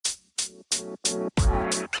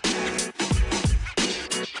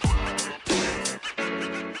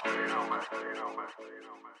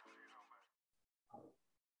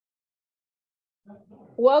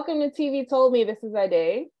Welcome to TV Told Me. This is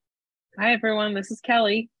Ade. Hi, everyone. This is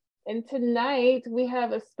Kelly. And tonight we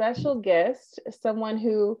have a special guest, someone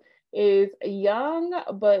who is young,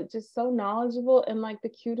 but just so knowledgeable and like the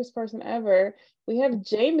cutest person ever. We have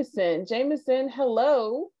Jameson. Jameson,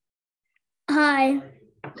 hello. Hi.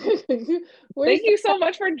 Thank you so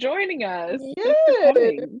much for joining us.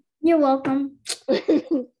 Yeah. You're welcome. We're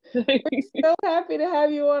so happy to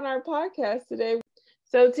have you on our podcast today.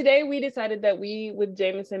 So today we decided that with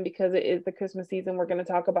Jameson, because it is the Christmas season, we're going to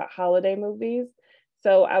talk about holiday movies.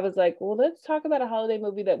 So I was like, well, let's talk about a holiday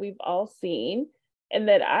movie that we've all seen and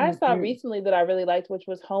that I saw recently that I really liked, which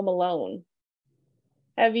was Home Alone.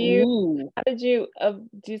 Have you, how did you,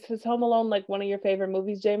 is Home Alone like one of your favorite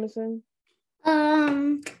movies, Jameson?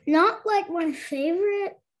 Not like my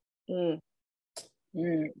favorite,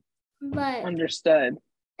 but understood.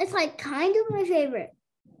 It's like kind of my favorite.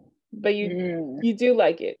 But you do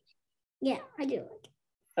like it? Yeah, I do like it.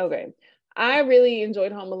 Okay. I really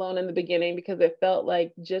enjoyed Home Alone in the beginning because it felt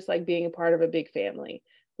like just like being a part of a big family.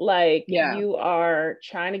 Like you are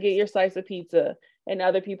trying to get your slice of pizza and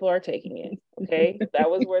other people are taking it. Okay.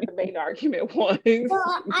 That was where the main argument was.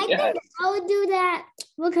 Well, I think I would do that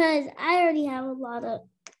because I already have a lot of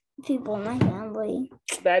people in my family.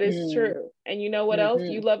 That is true. And you know what else?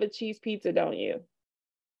 You love a cheese pizza, don't you?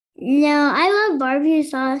 No, I love barbecue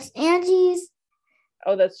sauce and cheese.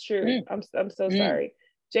 Oh, that's true. I'm so sorry.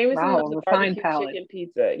 Jameson loves the barbecue chicken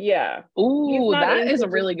pizza. Yeah. Ooh, that is a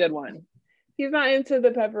really good one. He's not into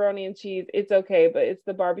the pepperoni and cheese. It's okay, but it's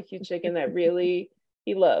the barbecue chicken that really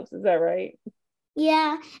he loves. Is that right?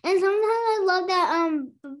 Yeah, and sometimes I love that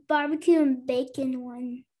barbecue and bacon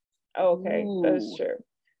one. Okay, that is true.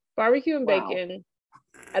 Barbecue and bacon.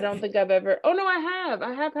 I don't think I've ever. Oh no, I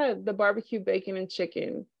have had the barbecue bacon and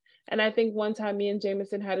chicken. And I think one time me and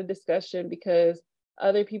Jameson had a discussion because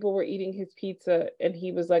other people were eating his pizza and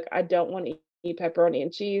he was like, I don't want to eat pepperoni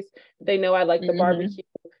and cheese. They know I like the barbecue.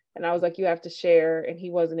 And I was like, you have to share. And he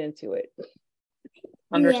wasn't into it.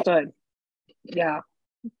 Understood. Yeah.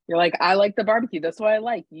 You're like, I like the barbecue. That's what I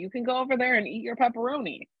like. You can go over there and eat your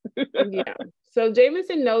pepperoni. Yeah. So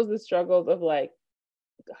Jameson knows the struggles of like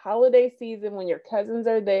holiday season when your cousins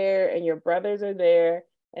are there and your brothers are there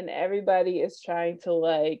and everybody is trying to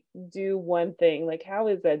like do one thing. Like, how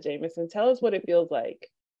is that, Jameson? Tell us what it feels like.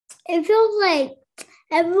 It feels like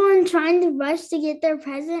everyone trying to rush to get their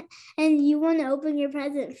present and you want to open your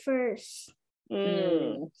present first.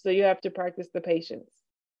 So you have to practice the patience.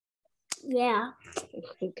 Yeah.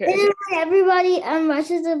 Okay. And then when everybody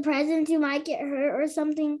rushes the presents, you might get hurt or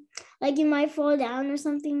something. Like you might fall down or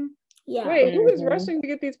something. Yeah. Wait, who is rushing to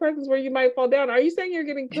get these presents where you might fall down? Are you saying you're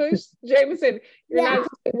getting pushed? Jameson, you're not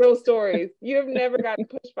telling real stories. You have never gotten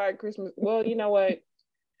pushed by a Christmas. Well, you know what?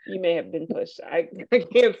 You may have been pushed. I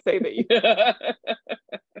can't say that you.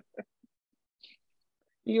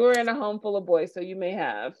 You were in a home full of boys, so you may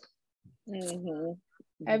have.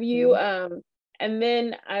 Have you? And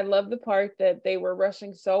then I love the part that they were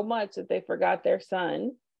rushing so much that they forgot their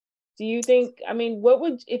son. Do you think, I mean, what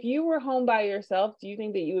would, if you were home by yourself, do you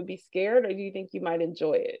think that you would be scared or do you think you might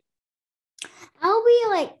enjoy it? I'll be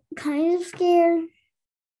like kind of scared.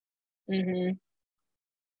 Do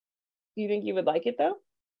you think you would like it though?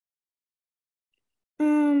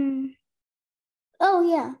 Oh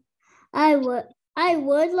yeah, I would. I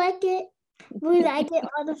would like it because I get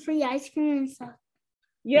all the free ice cream and stuff.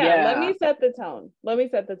 Yeah, let me set the tone.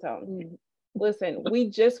 Listen, we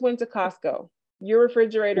just went to Costco. Your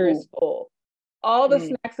refrigerator is full. All the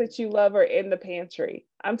snacks that you love are in the pantry.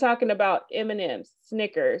 I'm talking about M&Ms,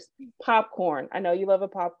 Snickers, popcorn. I know you love a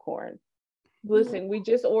popcorn. Listen, we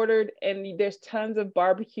just ordered and there's tons of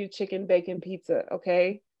barbecue chicken bacon pizza,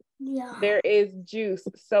 okay? Yeah. There is juice,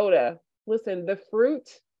 soda. Listen, the fruit,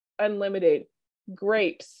 unlimited.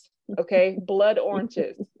 Grapes, okay? Blood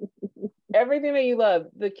oranges. Everything that you love.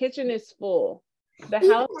 The kitchen is full. The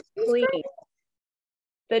house is clean.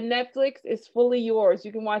 The Netflix is fully yours.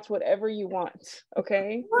 You can watch whatever you want,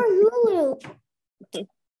 okay? Or Hulu.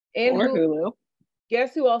 And Hulu.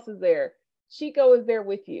 Guess who else is there? Chico is there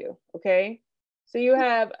with you, okay? So you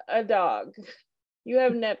have a dog, you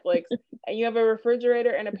have Netflix, and you have a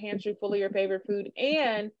refrigerator and a pantry full of your favorite food.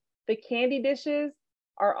 And the candy dishes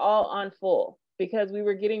are all on full because we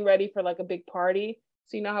were getting ready for like a big party.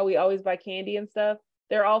 So you know how we always buy candy and stuff?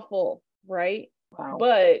 They're all full, right? Wow.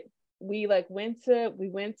 But we went to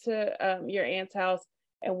your aunt's house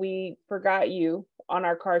and we forgot you on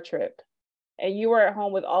our car trip. and you were at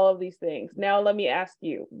home with all of these things. Now let me ask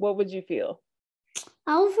you, what would you feel?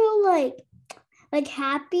 I'll feel like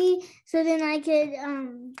happy, so then I could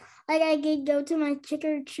go to my trick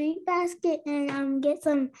or treat basket and get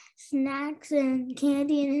some snacks and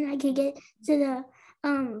candy, and then I could get to the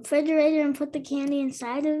refrigerator and put the candy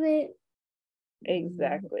inside of it.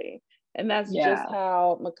 Exactly. And that's just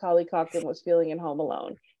how Macaulay Culkin was feeling in Home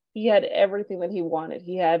Alone. He had everything that he wanted.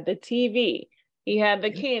 He had the TV, he had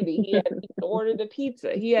the candy, he could order the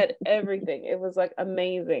pizza, he had everything. It was like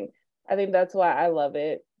amazing. I think that's why I love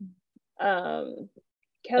it. Kelly,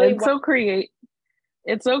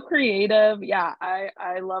 it's so creative. Yeah,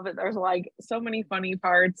 I love it. There's like so many funny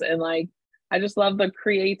parts, and like I just love the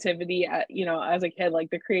creativity as a kid, like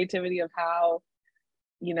the creativity of how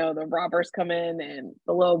the robbers come in and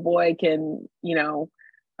the little boy can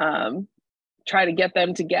try to get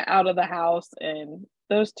them to get out of the house, and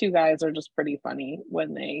those two guys are just pretty funny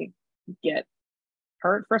when they get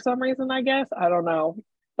hurt for some reason, I guess. I don't know,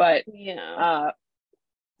 but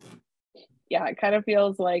it kind of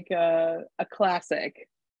feels like a classic.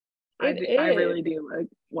 I really do like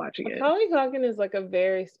watching it. Macaulay Culkin is like a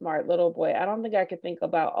very smart little boy. I don't think I could think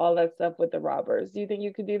about all that stuff with the robbers. Do you think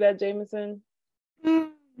you could do that, Jameson?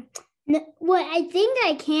 Well, I think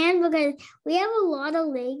I can, because we have a lot of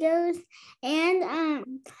Legos, and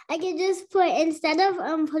I could just put, instead of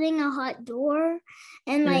putting a hot door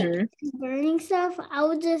and like burning stuff, I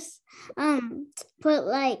would just put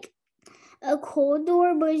like a cold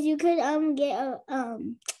door, because you could get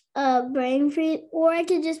a brain freeze, or I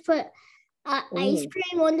could just put ice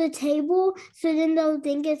cream on the table, so then they'll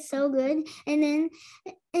think it's so good, and then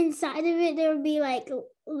inside of it there would be like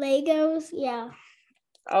Legos. Yeah.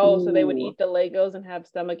 Oh, so they would eat the Legos and have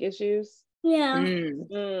stomach issues? Yeah.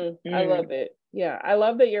 I love it. Yeah, I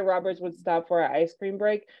love that your robbers would stop for an ice cream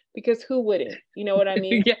break, because who wouldn't? You know what I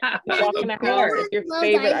mean? Yeah. You walk in a house, your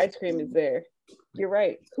favorite ice cream is there. You're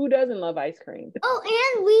right. Who doesn't love ice cream? Oh,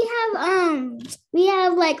 and we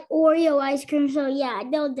have like Oreo ice cream, so yeah,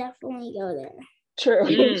 they'll definitely go there. True.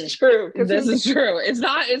 It's true. This is true. It's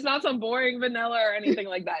not some boring vanilla or anything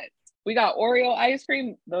like that. We got Oreo ice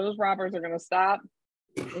cream. Those robbers are gonna stop.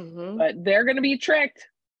 But they're gonna be tricked,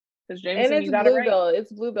 because Jameson, and it's Bluebell.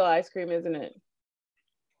 It's Bluebell ice cream, isn't it?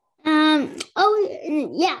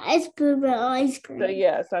 It's Bluebell ice cream. So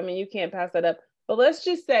yes, I mean, you can't pass that up. But let's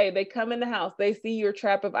just say they come in the house, they see your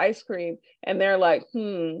trap of ice cream, and they're like,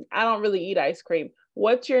 I don't really eat ice cream.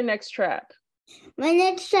 What's your next trap? My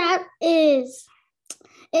next trap is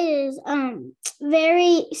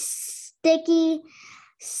very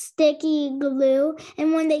sticky glue,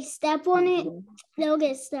 and when they step on it, they'll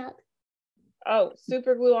get stuck. Oh,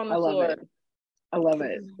 super glue on the floor. I love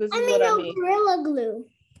it. This is what I mean. Gorilla glue.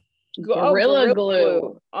 Gorilla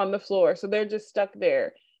glue on the floor. So they're just stuck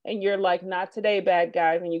there. And you're like, not today, bad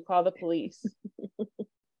guys, and you call the police.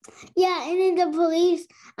 Yeah, and then the police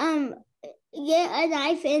get a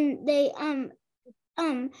knife, and they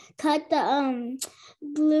cut the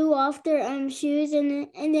glue off their shoes, and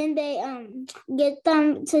then they get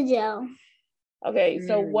them to jail. Okay,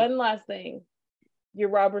 so one last thing. Your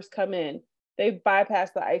robbers come in, they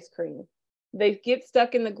bypass the ice cream, they get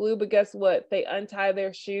stuck in the glue, but guess what? They untie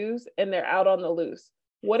their shoes and they're out on the loose.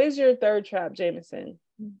 What is your third trap, Jameson?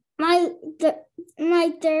 My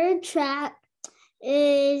third trap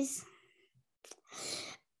is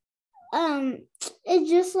it's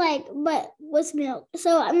just like, but with milk.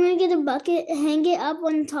 So I'm gonna get a bucket, hang it up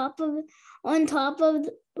on top of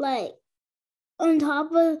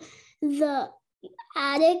the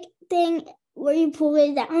attic thing where you pull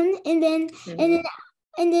it down, and then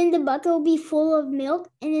the bucket will be full of milk,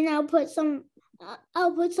 and then I'll put some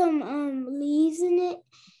leaves in it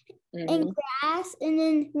and grass, and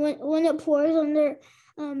then when it pours on their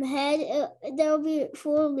head, there'll be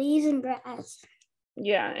full of leaves and grass.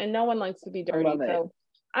 Yeah, and no one likes to be dirty.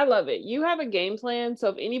 I love it. You have a game plan, so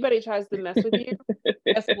if anybody tries to mess with you,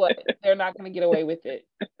 guess what? They're not going to get away with it.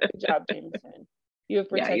 Good job, Jameson. You have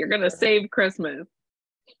protected. Yeah, you're going to save Christmas.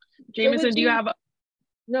 Jameson, do you have?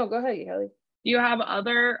 No, go ahead, Kelly. Do you have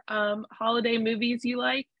other holiday movies you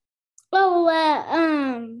like? Oh,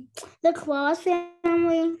 the Claus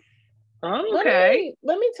Family. Oh, okay.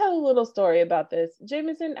 Let me tell a little story about this.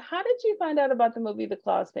 Jameson, how did you find out about the movie The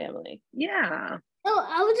Claus Family? Yeah. Oh,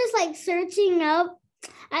 I was just like searching up.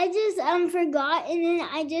 I just forgot, and then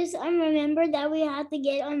I just remembered that we had to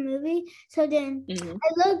get a movie. So then I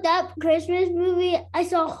looked up Christmas movie. I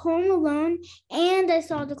saw Home Alone, and I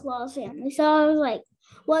saw The Claus Family. So I was like,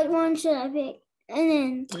 what one should I pick?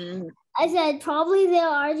 And then I said probably they'll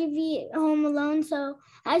already be Home Alone, so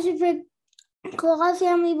I should pick Claus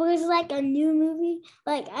Family because it's like a new movie.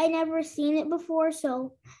 Like I never seen it before,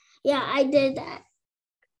 so yeah, I did that.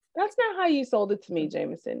 That's not how you sold it to me,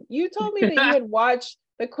 Jameson. You told me that you had watched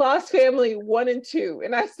the Claus Family 1 and 2,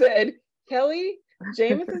 and I said, Kelly,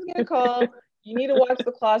 Jameson's gonna call. You need to watch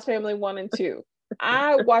the Claus Family 1 and 2.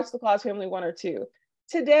 I watched the Claus Family 1 or 2.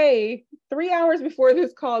 Today, 3 hours before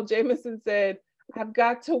this call, Jameson said, I've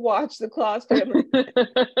got to watch the Claus Family. I've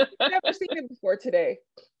never seen it before today.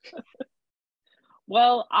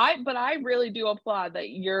 Well, I really do applaud that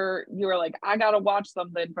you're like, I gotta watch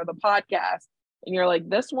something for the podcast. And you're like,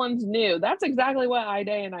 this one's new. That's exactly what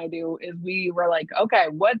Ida and I do, is we were like, okay,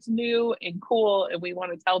 what's new and cool, and we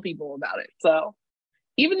want to tell people about it. So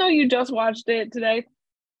even though you just watched it today,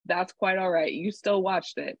 that's quite all right. You still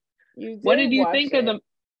watched it. What did you think of the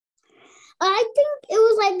I think it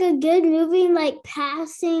was like a good movie, like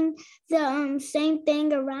passing the same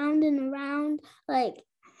thing around and around, like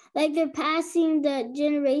they're passing the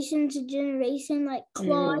generation to generation, like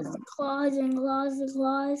claws to claws and claws to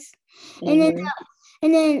claws, and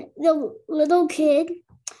then the little kid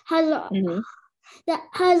has that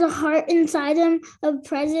has a heart inside him of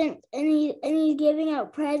presents, and he's giving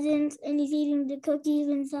out presents, and he's eating the cookies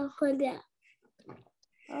and stuff like that.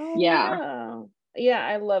 Oh yeah,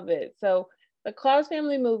 I love it. So the Claus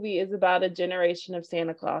Family movie is about a generation of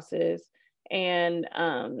Santa Clauses. And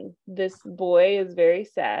this boy is very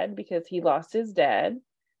sad because he lost his dad,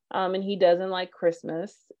 and he doesn't like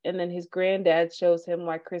Christmas. And then his granddad shows him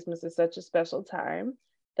why Christmas is such a special time,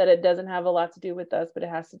 that it doesn't have a lot to do with us, but it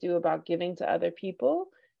has to do about giving to other people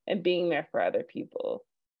and being there for other people.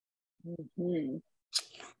 Mm-hmm.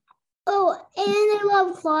 Oh, and I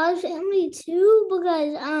love Claus Family too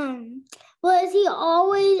because he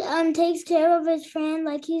always takes care of his friend.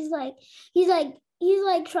 Like he's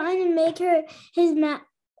trying to make her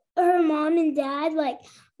mom and dad like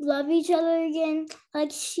love each other again.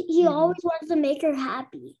 Like he always wants to make her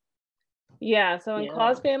happy. Yeah, so in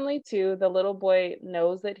Claus Family 2, the little boy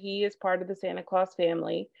knows that he is part of the Santa Claus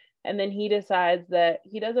family, and then he decides that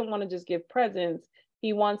he doesn't want to just give presents.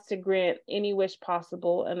 He wants to grant any wish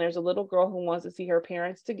possible, and there's a little girl who wants to see her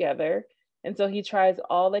parents together, and so he tries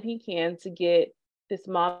all that he can to get this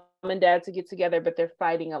mom and dad to get together, but they're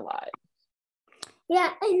fighting a lot. Yeah,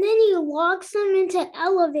 and then he locks them into the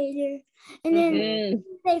elevator, and then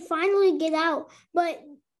they finally get out. But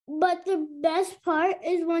the best part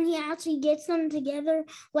is when he actually gets them together,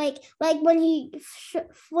 like when he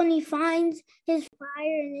finds his fire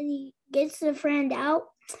and then he gets the friend out,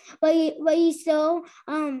 but he still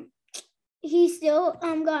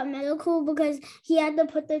got medical because he had to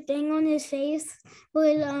put the thing on his face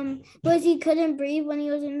because he couldn't breathe when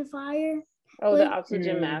he was in the fire. Oh, the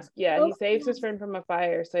oxygen mask. Yeah, he saves his friend from a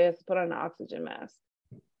fire, so he has to put on an oxygen mask.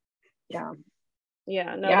 Yeah.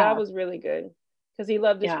 Yeah, no, that was really good. Because he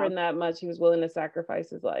loved his friend that much, he was willing to sacrifice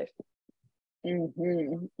his life. Yeah,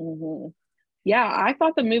 I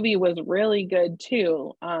thought the movie was really good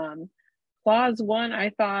too. Claus 1, I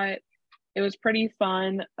thought it was pretty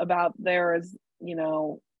fun. I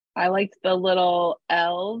liked the little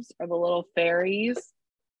elves or the little fairies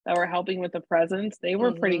that were helping with the presents. They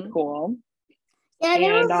were pretty cool. Yeah,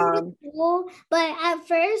 they were really cool. But at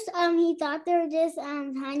first, he thought they were just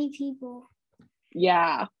tiny people.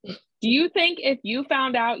 Yeah. Do you think if you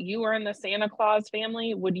found out you were in the Santa Claus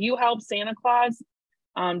family, would you help Santa Claus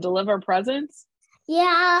deliver presents?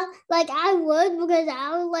 Yeah, like I would, because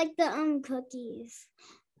I would like the tastes.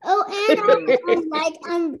 Oh, and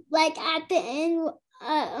like at the end,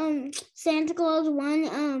 Santa Claus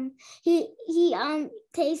 1, he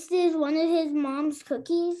tasted one of his mom's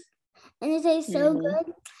cookies, and it tastes so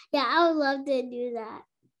good. Yeah, I would love to do that.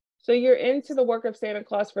 So you're into the work of Santa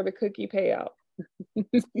Claus for the cookie payout. Yeah,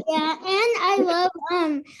 and I love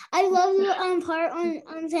the part on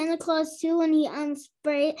Santa Claus 2 when he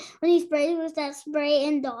sprays with that spray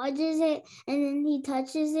and dodges it, and then he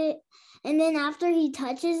touches it, and then after he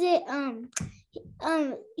touches it,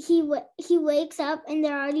 he wakes up and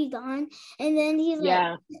they're already gone, and then he's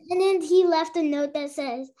and then he left a note that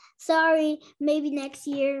says, "Sorry, maybe next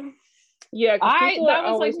year." Yeah, that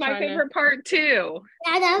was like my favorite part too.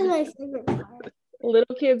 Yeah, that was my favorite part.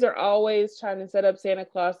 Little kids are always trying to set up Santa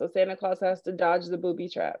Claus, so Santa Claus has to dodge the booby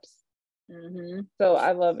traps. So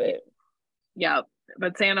I love it. Yeah,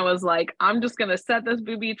 but Santa was like, I'm just gonna set this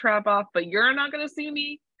booby trap off, but you're not gonna see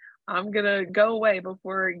me. I'm gonna go away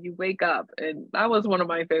before you wake up. And that was one of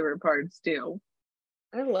my favorite parts too.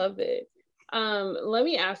 I love it. Let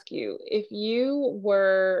me ask you, if you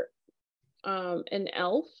were an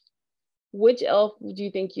elf, which elf do you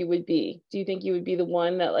think you would be? Do you think you would be the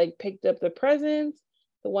one that like picked up the presents,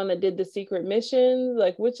 the one that did the secret missions?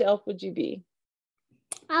 Like, which elf would you be?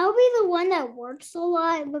 I'll be the one that works a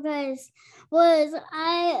lot because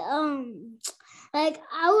I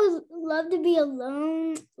would love to be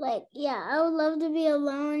alone. I would love to be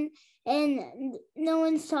alone and no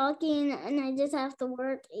one's talking and I just have to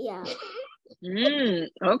work. Yeah.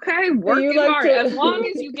 Okay, working hard. As long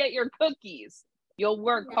as you get your cookies, you'll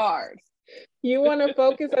work hard. You want to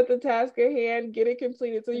focus at the task at hand, get it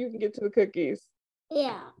completed so you can get to the cookies.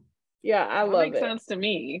 Yeah. Yeah, I love it. Makes sense to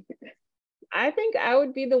me. I think I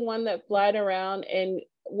would be the one that flied around and,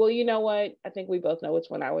 well, you know what? I think we both know which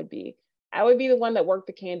one I would be. I would be the one that worked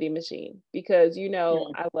the candy machine because,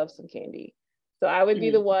 I love some candy. So I would be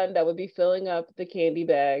the one that would be filling up the candy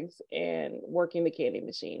bags and working the candy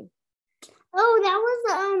machine. Oh, that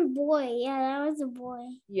was the boy. Yeah, that was a boy.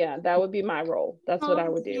 Yeah, that would be my role. That's what I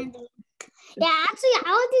would do. Yeah, actually,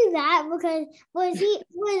 I would do that because with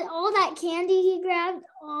all that candy he grabbed,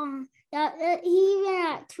 he even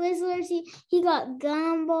got Twizzlers. He got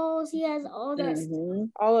gumballs. He has all that stuff.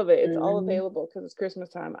 All of it. It's all available because it's Christmas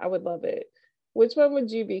time. I would love it. Which one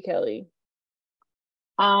would you be, Kelly?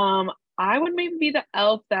 I would maybe be the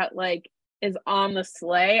elf that is on the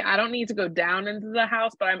sleigh. I don't need to go down into the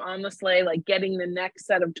house, but I'm on the sleigh, getting the next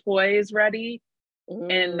set of toys ready.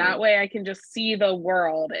 And that way I can just see the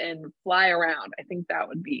world and fly around. I think that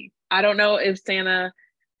would be, I don't know if Santa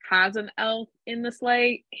has an elf in the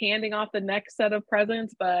sleigh handing off the next set of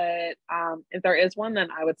presents, but if there is one, then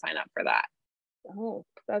I would sign up for that. Oh,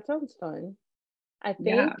 that sounds fun. I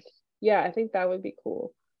think, I think that would be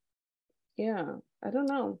cool. Yeah, I don't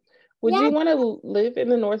know. Would you want to live in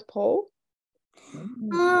the North Pole?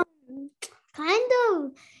 Kind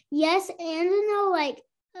of yes and no,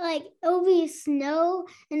 it'll be snow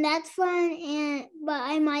and that's fun, but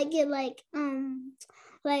I might get a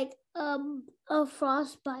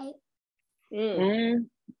frostbite.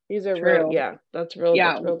 These are real. Yeah, that's real.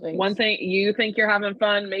 Yeah, that's real things. One thing, you think you're having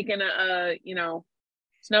fun making a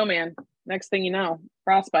snowman. Next thing you know,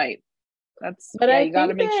 frostbite. But I you got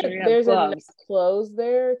to make sure you have there's gloves. enough clothes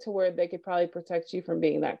there to where they could probably protect you from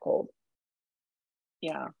being that cold.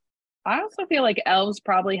 Yeah. I also feel like elves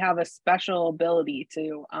probably have a special ability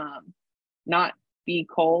to not be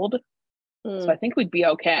cold. So I think we'd be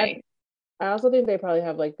okay. I also think they probably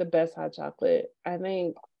have the best hot chocolate. I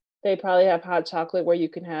think they probably have hot chocolate where you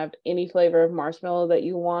can have any flavor of marshmallow that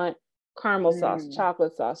you want, caramel sauce,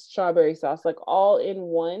 chocolate sauce, strawberry sauce, all in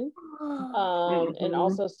one. And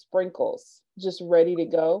also sprinkles just ready to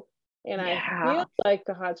go. And I feel like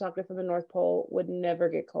the hot chocolate from the North Pole would never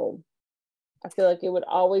get cold. I feel like it would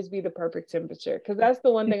always be the perfect temperature because that's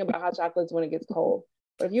the one thing about hot chocolates when it gets cold.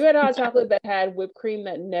 But if you had a hot chocolate that had whipped cream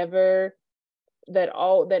that never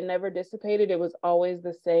dissipated, it was always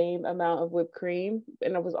the same amount of whipped cream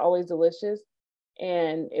and it was always delicious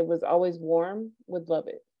and it was always warm, would love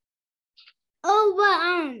it. Oh,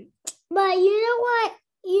 but you know what?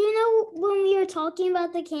 When we were talking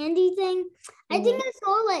about the candy thing, I think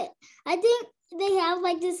I think they have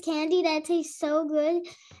this candy that tastes so good.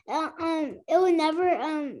 It would never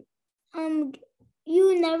you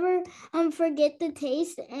would never forget the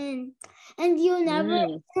taste and you'll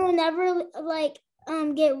never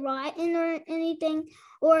get rotten or anything,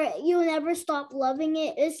 or you'll never stop loving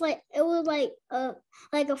it. It's it was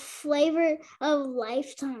a flavor of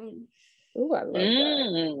lifetime. Ooh, I love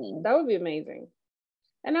that. That would be amazing.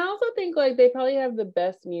 And I also think they probably have the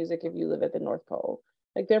best music if you live at the North Pole.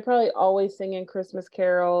 They're probably always singing Christmas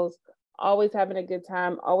carols, always having a good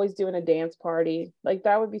time, always doing a dance party.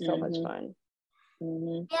 That would be so much fun.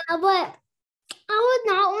 Yeah, but I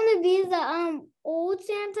would not want to be the old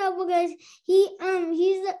Santa because he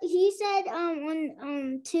said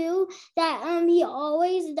on 2 that he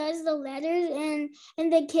always does the letters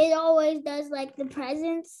and the kid always does the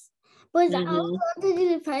presents. But I would love to do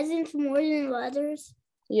the presents more than letters.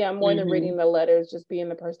 Yeah, more than reading the letters, just being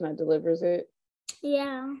the person that delivers it.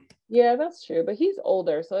 Yeah. Yeah, that's true. But he's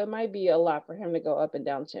older, so it might be a lot for him to go up and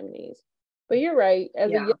down chimneys. But you're right.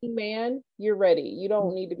 As a young man, you're ready. You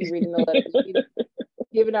don't need to be reading the letters. You need to be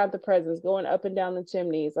giving out the presents, going up and down the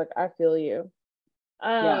chimneys. I feel you.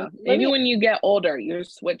 Maybe when you get older, you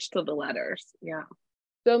switch to the letters. Yeah.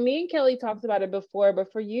 So me and Kelly talked about it before,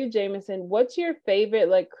 but for you, Jameson, what's your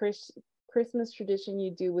favorite Christmas tradition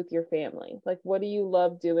you do with your family? What do you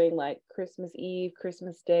love doing Christmas Eve,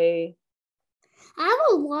 Christmas Day? I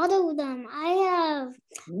have a lot of them. I have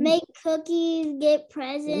make cookies, get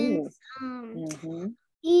presents,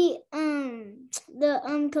 eat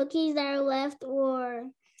the cookies that are left, or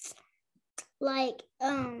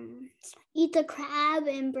eat the crab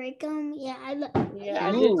and break them. I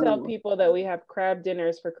did tell people that we have crab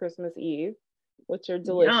dinners for Christmas Eve, which are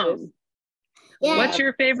delicious. Yeah. What's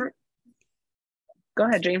your favorite? Go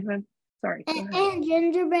ahead, Jameson. Sorry. And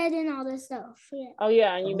gingerbread and all this stuff. Yeah. Oh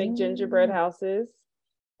yeah, and you make gingerbread houses.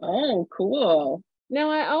 Oh, cool. Now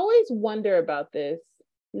I always wonder about this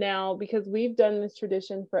now because we've done this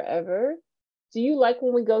tradition forever. Do you like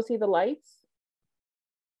when we go see the lights?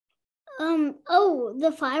 Oh,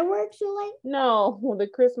 the fireworks you like? No, the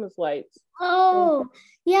Christmas lights. Oh,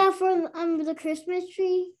 yeah, for the Christmas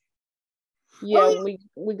tree. Yeah, when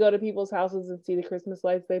we go to people's houses and see the Christmas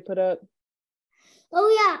lights they put up. Oh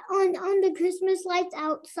yeah, on the Christmas lights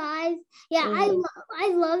outside. Yeah, I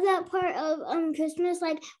love that part of Christmas.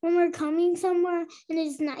 Like when we're coming somewhere and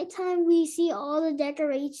it's nighttime, we see all the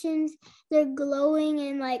decorations. They're glowing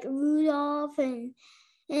and like Rudolph and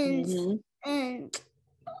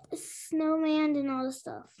snowman and all the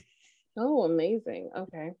stuff. Oh, amazing.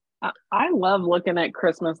 Okay. I love looking at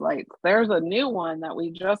Christmas lights. There's a new one that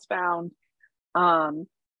we just found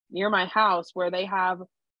near my house where they have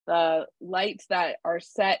the lights that are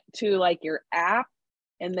set to like your app,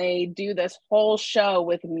 and they do this whole show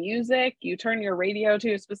with music. You turn your radio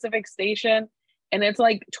to a specific station and it's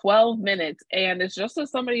like 12 minutes and it's just at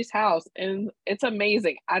somebody's house and it's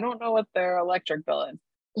amazing. I don't know what their electric bill is.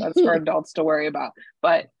 That's for adults to worry about.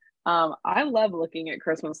 But I love looking at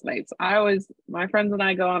Christmas lights. My friends and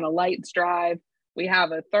I go on a lights drive. We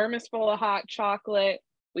have a thermos full of hot chocolate.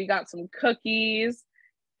 We got some cookies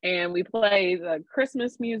and we play the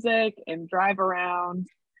Christmas music and drive around.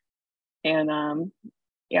 And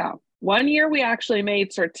yeah, one year we actually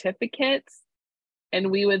made certificates and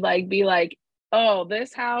we would like be like, oh,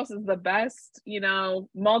 this house is the best,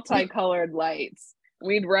 multicolored lights.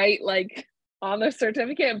 We'd write like on the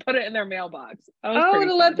certificate and put it in their mailbox.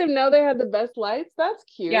 To let them know they had the best lights. That's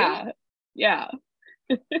cute. Yeah.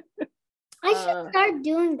 I should start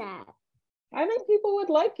doing that. I think people would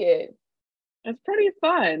like it. It's pretty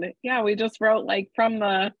fun. Yeah, we just wrote like from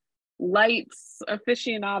the lights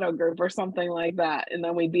aficionado group or something like that. And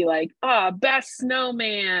then we'd be like, best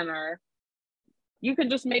snowman, or you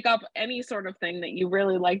can just make up any sort of thing that you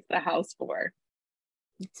really like the house for.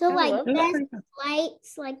 So like best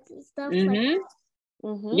lights, like stuff like that.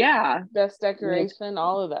 Mm-hmm. Yeah. Best decoration,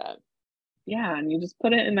 all of that. Yeah, and you just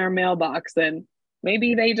put it in their mailbox and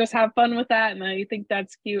maybe they just have fun with that and they think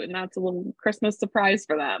that's cute and that's a little Christmas surprise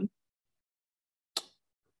for them.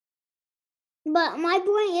 But my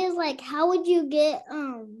point is like, how would you get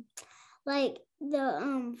like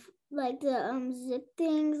the zip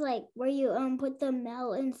things, like where you put the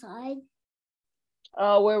mail inside?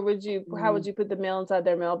 Oh, how would you put the mail inside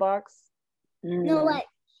their mailbox? No, like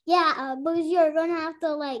because you're gonna have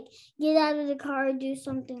to like get out of the car and do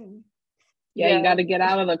something. Yeah, you got to get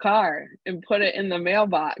out of the car and put it in the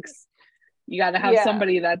mailbox. You got to have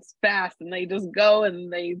somebody that's fast and they just go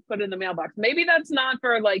and they put it in the mailbox. Maybe that's not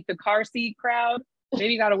for like the car seat crowd.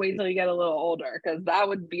 Maybe you got to wait till you get a little older because that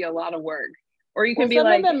would be a lot of work. Or you can be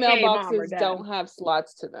like, some of the hey, mailboxes don't have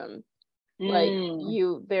slots to them. Like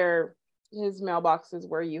his mailbox is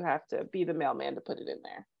where you have to be the mailman to put it in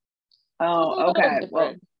there. Oh, okay.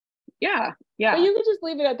 Well, yeah. But you could just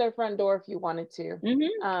leave it at their front door if you wanted to.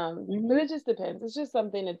 But it just depends. It's just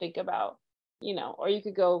something to think about, or you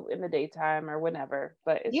could go in the daytime or whenever,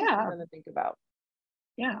 but it's just something to think about.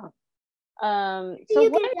 Yeah. So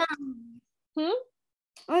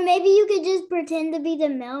or maybe you could just pretend to be the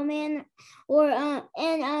mailman, or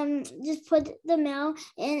just put the mail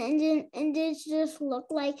and just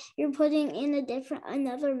look like you're putting in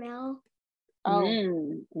another mail. Oh,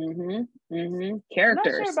 characters. I'm not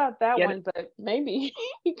sure about that one, but maybe.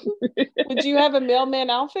 Would you have a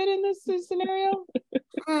mailman outfit in this scenario?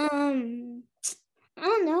 I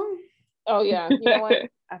don't know. Oh yeah, you know what?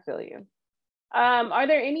 I feel you. Are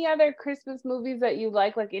there any other Christmas movies that you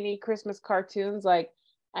like any Christmas cartoons? Like,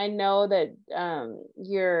 I know that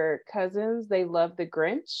your cousins, they love the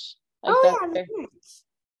Grinch. Like, the Grinch.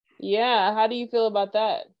 Yeah, how do you feel about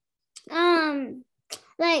that?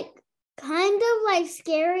 Like kind of like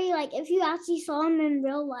scary, like if you actually saw him in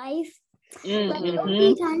real life. Like it would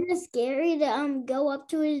be kind of scary to go up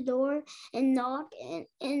to his door and knock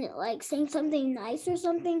and like saying something nice or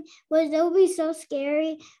something. It would be so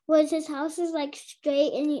scary. His house is like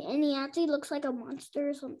straight and he actually looks like a monster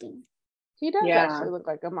or something. He does actually look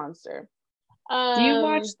like a monster. Do you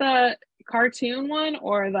watch the cartoon one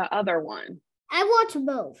or the other one? I watch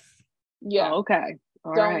both. Yeah. Oh, okay.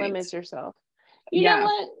 Don't limit yourself. You know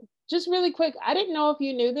what? Just really quick, I didn't know if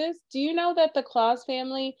you knew this. Do you know that the Claus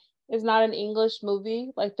Family is not an English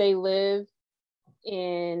movie? Like do they live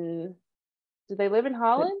in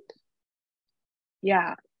Holland?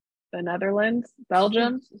 Yeah. The Netherlands,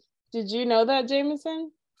 Belgium. Did you know that,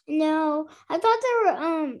 Jameson? No, I thought they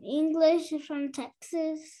were English from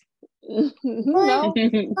Texas. No.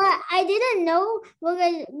 But I didn't know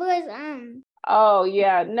because Oh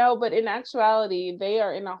yeah, no, but in actuality, they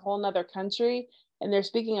are in a whole nother country and they're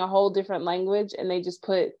speaking a whole different language and they just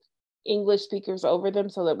put English speakers over them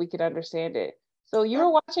so that we could understand it. So you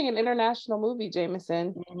were watching an international movie,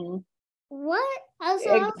 Jameson. what? Also,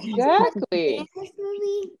 I was watching Exactly. a Spanish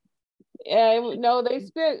movie. Yeah, no, they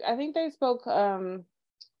speak, I think they spoke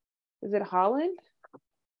is it Holland?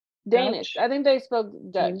 Danish. Dutch. I think they spoke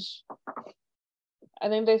Dutch. I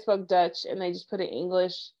think they spoke Dutch and they just put it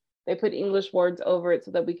English. They put English words over it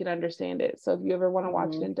so that we could understand it. So if you ever want to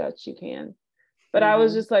watch it in Dutch, you can. But I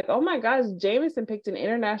was just like, oh my gosh, Jameson picked an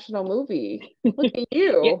international movie. Look at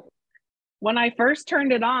you. Yeah. When I first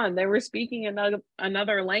turned it on, they were speaking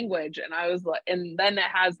another language, and I was like, and then it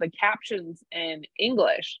has the captions in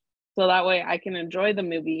English, so that way I can enjoy the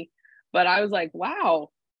movie. But I was like, wow,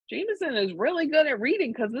 Jameson is really good at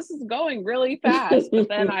reading because this is going really fast. But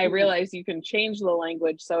then I realized you can change the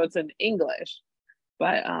language so it's in English.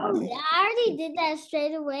 But I already did that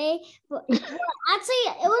straight away. But actually,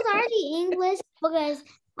 it was already English because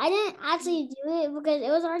I didn't actually do it because it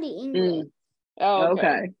was already English. Oh,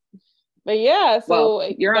 okay. But yeah, so well,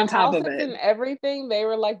 you're on top of it. And everything, they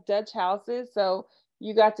were like Dutch houses. So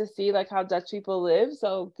you got to see like how Dutch people live.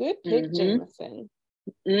 So good pick, Jameson.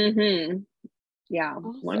 Yeah,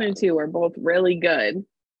 awesome. 1 and 2 are both really good.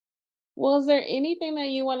 Well, is there anything that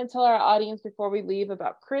you want to tell our audience before we leave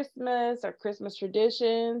about Christmas or Christmas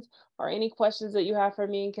traditions or any questions that you have for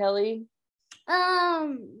me and Kelly?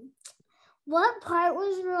 What part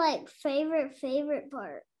was your like favorite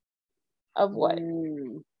part? Of what?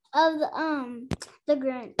 Of the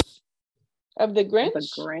Grinch. Of the Grinch? The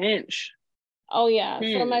Grinch. Oh yeah.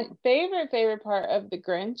 So my favorite part of the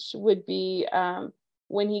Grinch would be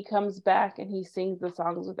when he comes back and he sings the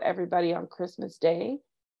songs with everybody on Christmas Day.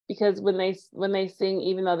 Because when they sing,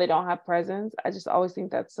 even though they don't have presents, I just always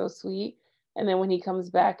think that's so sweet. And then when he comes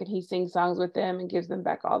back and he sings songs with them and gives them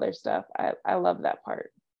back all their stuff, I love that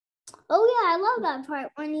part. Oh yeah, I love that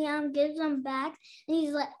part when he gives them back and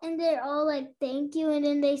he's like, and they're all like, "Thank you," and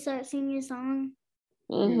then they start singing a song.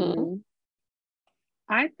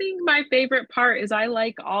 I think my favorite part is I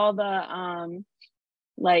like all the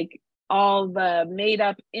made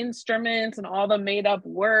up instruments and all the made up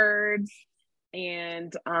words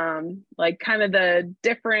and like kind of the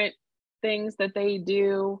different things that they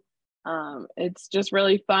do. It's just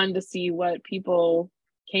really fun to see what people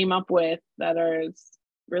came up with that are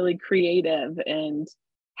really creative. And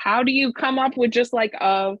how do you come up with just like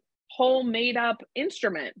a whole made up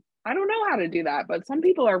instrument? I don't know how to do that, but some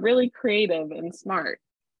people are really creative and smart.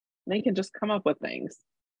 They can just come up with things.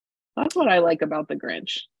 That's what I like about the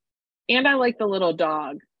Grinch. And I like the little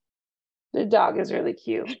dog. The dog is really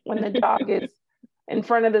cute. When the dog is in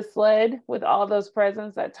front of the sled with all those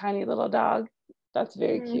presents, that tiny little dog, that's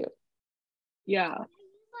very cute. Yeah.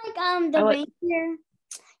 He's like the reindeer.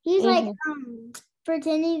 He's like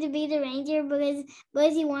pretending to be the reindeer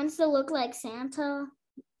because he wants to look like Santa.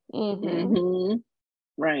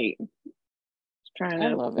 Right. Trying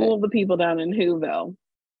to pull the people down in Whoville.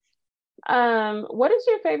 What is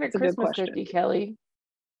your favorite Christmas cookie, Kelly?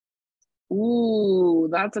 Ooh,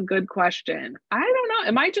 that's a good question. I don't know.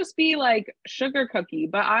 It might just be like sugar cookie,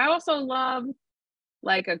 but I also love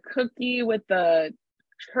like a cookie with the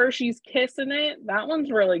Hershey's Kiss in it. That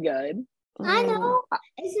one's really good. I know.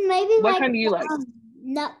 It's maybe what kind do you like?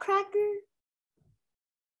 Nutcracker.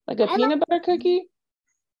 Like a peanut butter cookie?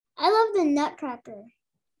 I love the Nutcracker.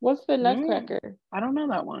 What's the Nutcracker? I don't know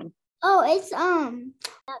that one. Oh, it's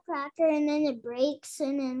Nutcracker, and then it breaks,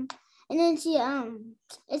 and then she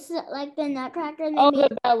it's like the Nutcracker. And the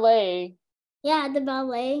ballet. Yeah, the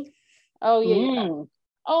ballet. Oh yeah.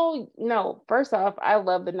 Oh no! First off, I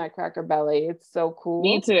love the Nutcracker ballet. It's so cool.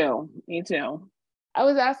 Me too. I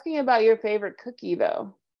was asking about your favorite cookie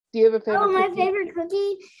though. Do you have a favorite? Oh, my favorite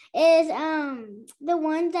cookie is the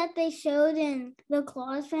one that they showed in the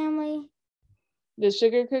Claus Family. The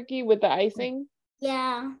sugar cookie with the icing?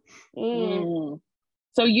 Yeah.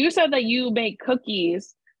 So you said that you make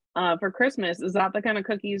cookies for Christmas. Is that the kind of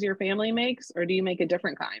cookies your family makes, or do you make a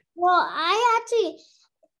different kind? Well, I think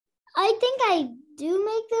I do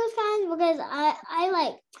make those kinds because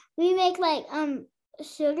we make like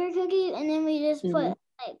sugar cookies, and then we just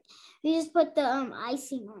put the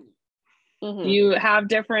icing on it. Do you have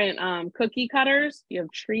different cookie cutters? You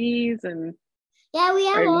have trees and yeah, we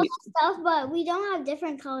have all that stuff, but we don't have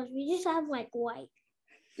different colors. We just have like white.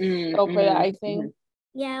 For the icing.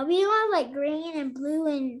 Yeah, we don't have like green and blue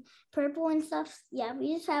and purple and stuff. Yeah,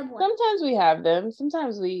 we just have white. Sometimes we have them.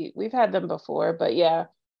 Sometimes we've had them before, but yeah,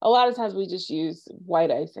 a lot of times we just use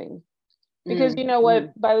white icing. Because you know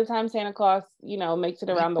what? By the time Santa Claus, makes it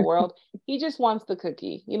around the world, he just wants the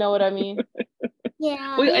cookie. You know what I mean?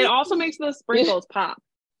 Yeah. Well, it also makes the sprinkles pop.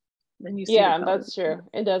 Then you see Yeah, that's true.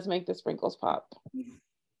 It does make the sprinkles pop.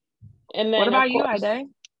 And then, what about of you, course, Ide?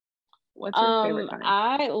 What's your favorite kind?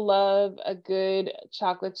 I love a good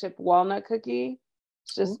chocolate chip walnut cookie.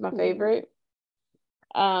 It's just my favorite.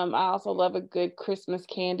 I also love a good Christmas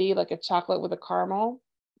candy, like a chocolate with a caramel.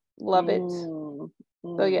 Love it. So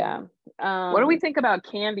yeah. What do we think about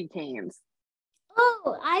candy canes?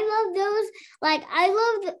 Oh, I love those. Like, I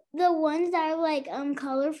love the ones that are like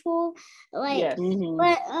colorful. Like, yes.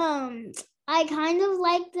 But I kind of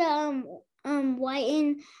like the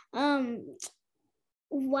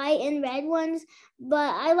white and red ones,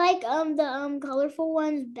 but I like the colorful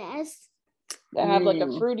ones best. That have like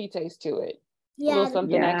a fruity taste to it. Yeah, a little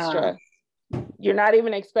something extra. You're not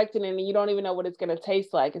even expecting it, and you don't even know what it's going to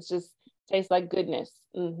taste like. It's just tastes like goodness.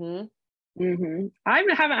 I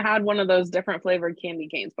haven't had one of those different flavored candy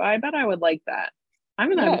canes, but I bet I would like that. I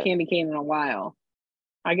haven't had a candy cane in a while.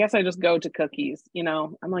 I guess I just go to cookies.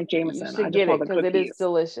 I'm like Jameson. You should get it because it is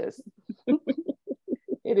delicious.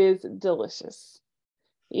 It is delicious.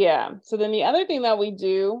 Yeah. So then the other thing that we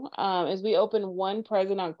do is we open one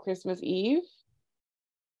present on Christmas Eve.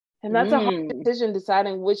 And that's a hard decision,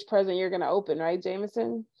 deciding which present you're going to open, right,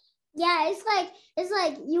 Jameson? Yeah, it's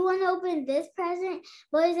like you want to open this present,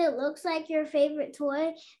 but it looks like your favorite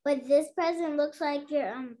toy, but this present looks like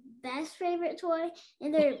your best favorite toy,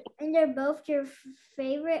 and they're both your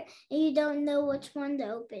favorite, and you don't know which one to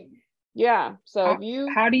open. Yeah. So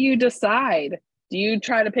how do you decide? Do you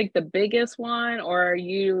try to pick the biggest one, or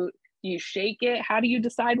you shake it? How do you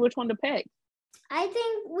decide which one to pick? I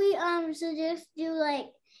think we should just do like,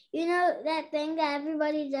 that thing that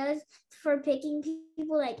everybody does for picking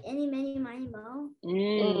people, like any, many, miny, mo.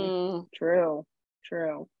 True.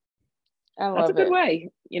 I love That's a good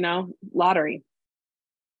way, lottery.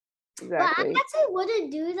 Exactly. But I actually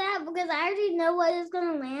wouldn't do that because I already know what it's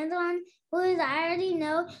gonna land on. Because I already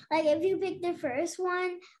know, like, if you pick the first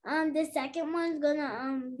one, the second one's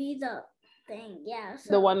gonna be the thing. Yeah.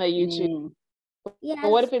 So. The one that you choose. Yeah.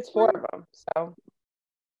 But what if it's 4 of them? So.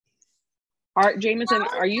 Jameson,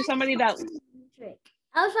 are you somebody that?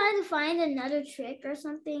 I was trying to find another trick or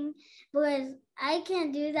something because I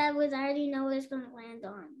can't do that because I already know what it's gonna land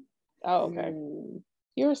on. Oh, okay.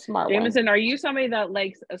 You're a smart Jameson, are you somebody that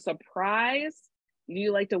likes a surprise? Do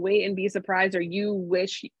you like to wait and be surprised, or you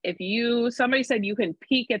wish somebody said you can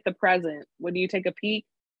peek at the present, would you take a peek,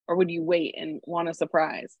 or would you wait and want a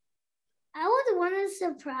surprise? I would want a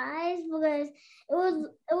surprise because it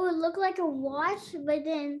would look like a watch, but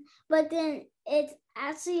then it's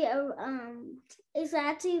actually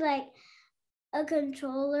like a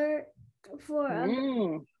controller for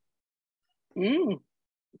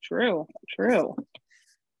True.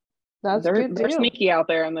 That's they're sneaky out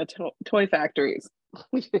there in the toy factories.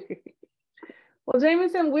 Well,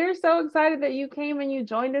 Jameson, we're so excited that you came and you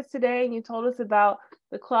joined us today, and you told us about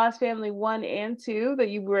the Claus Family 1 and 2, that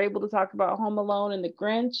you were able to talk about Home Alone and the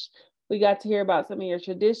Grinch. We got to hear about some of your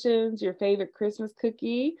traditions, your favorite Christmas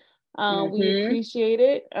cookie. We appreciate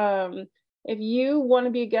it. If you want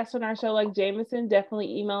to be a guest on our show like Jameson,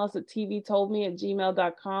 definitely email us at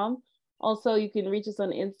tvtoldme@gmail.com. Also, you can reach us on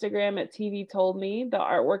Instagram at tvtoldme. The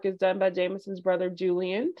artwork is done by Jameson's brother,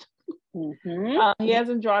 Julian. He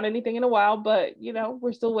hasn't drawn anything in a while, but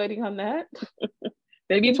we're still waiting on that.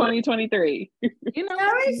 Maybe 2023.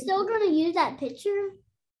 Are we still gonna use that picture?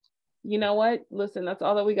 You know what? Listen, that's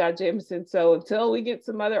all that we got, Jameson. So until we get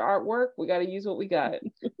some other artwork, we got to use what we got.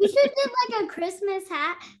 We should do like a Christmas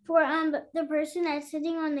hat for the person that's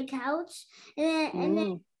sitting on the couch, and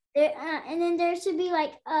then there should be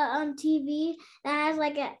like a TV that has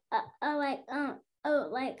like a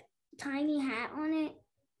tiny hat on it.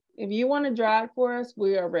 If you want to draw it for us,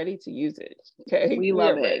 we are ready to use it. Okay, we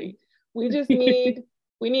love it. Ready. We just need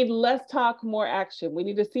less talk, more action. We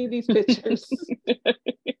need to see these pictures.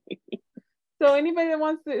 So anybody that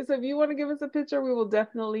wants to, so if you want to give us a picture, we will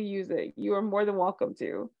definitely use it. You are more than welcome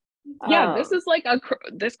to. Yeah, this is like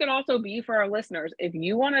this could also be for our listeners. If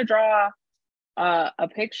you want to draw a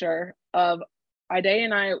picture of Ide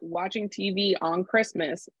and I watching TV on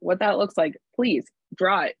Christmas, what that looks like, please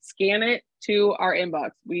draw it, scan it to our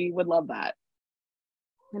inbox. We would love that.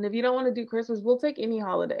 And if you don't want to do Christmas, we'll take any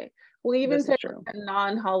holiday. We'll even take a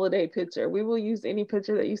non-holiday picture. We will use any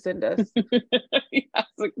picture that you send us. Yes,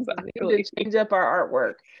 exactly. To change up our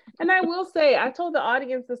artwork. And I will say, I told the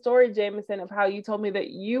audience the story, Jameson, of how you told me that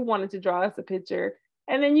you wanted to draw us a picture,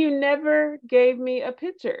 and then you never gave me a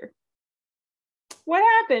picture. What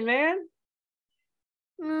happened, man?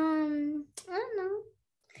 I don't know.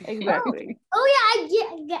 Exactly. Oh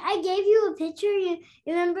yeah, I gave you a picture. You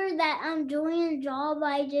remember that Julian job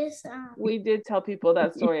I just We did tell people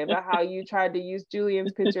that story about how you tried to use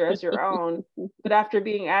Julian's picture as your own, but after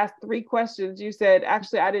being asked 3 questions, you said,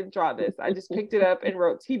 "Actually, I didn't draw this. I just picked it up and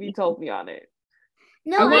wrote TV told me on it."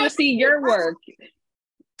 No, I want to see your work.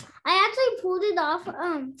 I actually pulled it off.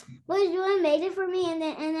 Well, Julian made it for me, and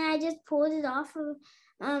then I just pulled it off of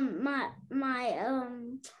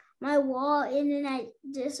my wall, and then I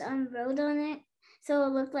just wrote on it, so it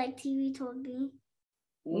looked like TV told me.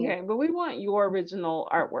 Okay, but we want your original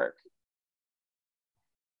artwork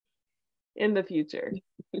in the future.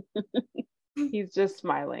 He's just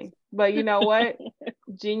smiling. But you know what?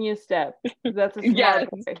 Genius step. That's a smart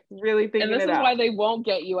boy. Really thinking it out. And this is why they won't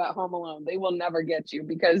get you at Home Alone. They will never get you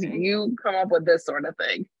because you come up with this sort of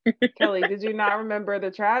thing. Kelly, did you not remember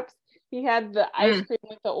the traps? He had the ice cream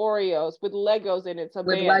with the Oreos with Legos in it. So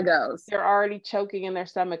with bam, Legos. They're already choking and their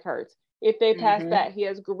stomach hurts. If they pass that, he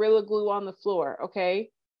has Gorilla Glue on the floor,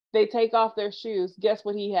 okay? They take off their shoes. Guess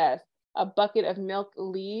what he has? A bucket of milk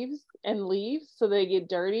leaves so they get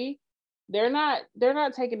dirty. They're not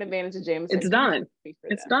taking advantage of Jameson. It's done.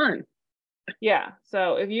 It's done. Yeah.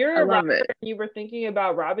 So if you're a robber and you were thinking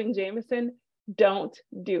about robbing Jameson, don't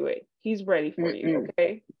do it. He's ready for you,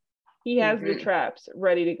 okay? He has the traps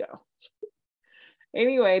ready to go.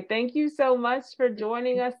 Anyway, thank you so much for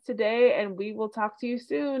joining us today, and we will talk to you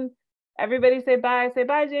soon. Everybody say bye. Say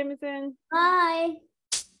bye, Jameson. Bye.